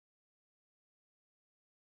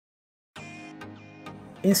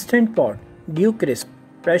Instant Pot, Dew Crisp,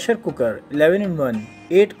 Pressure Cooker 11-in-1,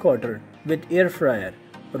 8-quarter with air fryer,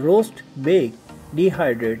 roast, bake,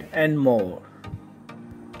 dehydrate and more.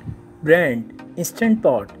 Brand Instant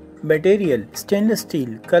Pot. Material stainless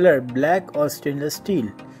steel, color black or stainless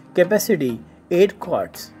steel. Capacity 8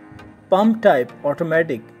 quarts. Pump type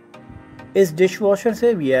automatic. Is dishwasher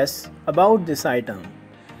safe? Yes. About this item.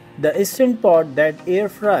 The Instant Pot that air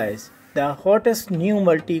fries, the hottest new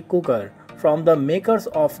multi-cooker from the makers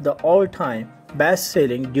of the all-time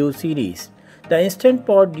best-selling Dew series. The Instant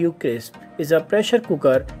Pot Dew Crisp is a pressure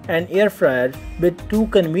cooker and air fryer with two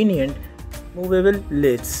convenient movable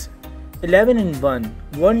lids. 11-in-1,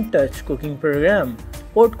 one-touch cooking program.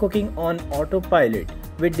 Put cooking on autopilot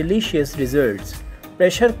with delicious results.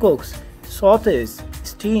 Pressure cooks, sautés,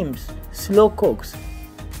 steams, slow cooks,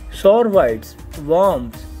 sous vides,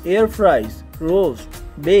 warms, air fries, roasts,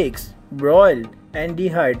 bakes, broil and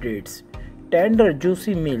dehydrates. Tender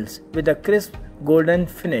juicy meals with a crisp golden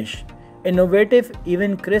finish. Innovative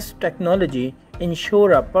even crisp technology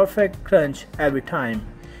ensure a perfect crunch every time.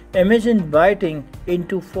 Imagine biting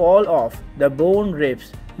into fall off the bone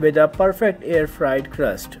ribs with a perfect air fried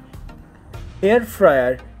crust. Air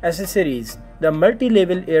fryer accessories. The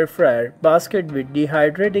multi-level air fryer basket with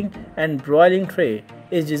dehydrating and broiling tray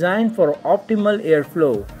is designed for optimal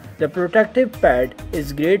airflow. The protective pad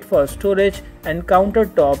is great for storage and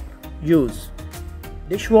countertop use.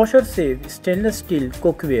 Dishwasher safe stainless steel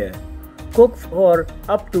cookware. Cook for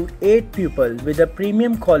up to 8 people with a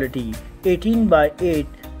premium quality 18x8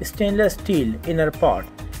 stainless steel inner pot.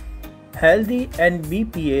 Healthy and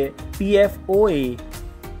BPA, PFOA,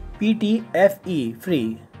 PTFE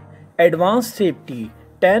free. Advanced safety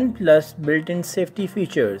 10 plus built-in safety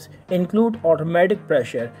features include automatic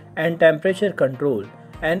pressure and temperature control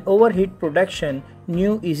and overheat protection.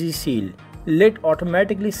 New Easy Seal. Lid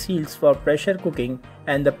automatically seals for pressure cooking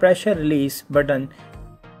and the pressure release button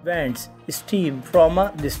vents steam from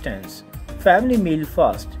a distance. Family meal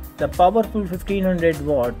fast. The powerful 1500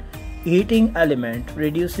 watt heating element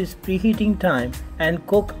reduces preheating time and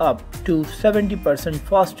cook up to 70%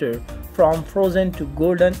 faster from frozen to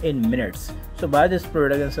golden in minutes. So buy this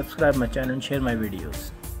product and subscribe my channel and share my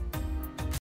videos.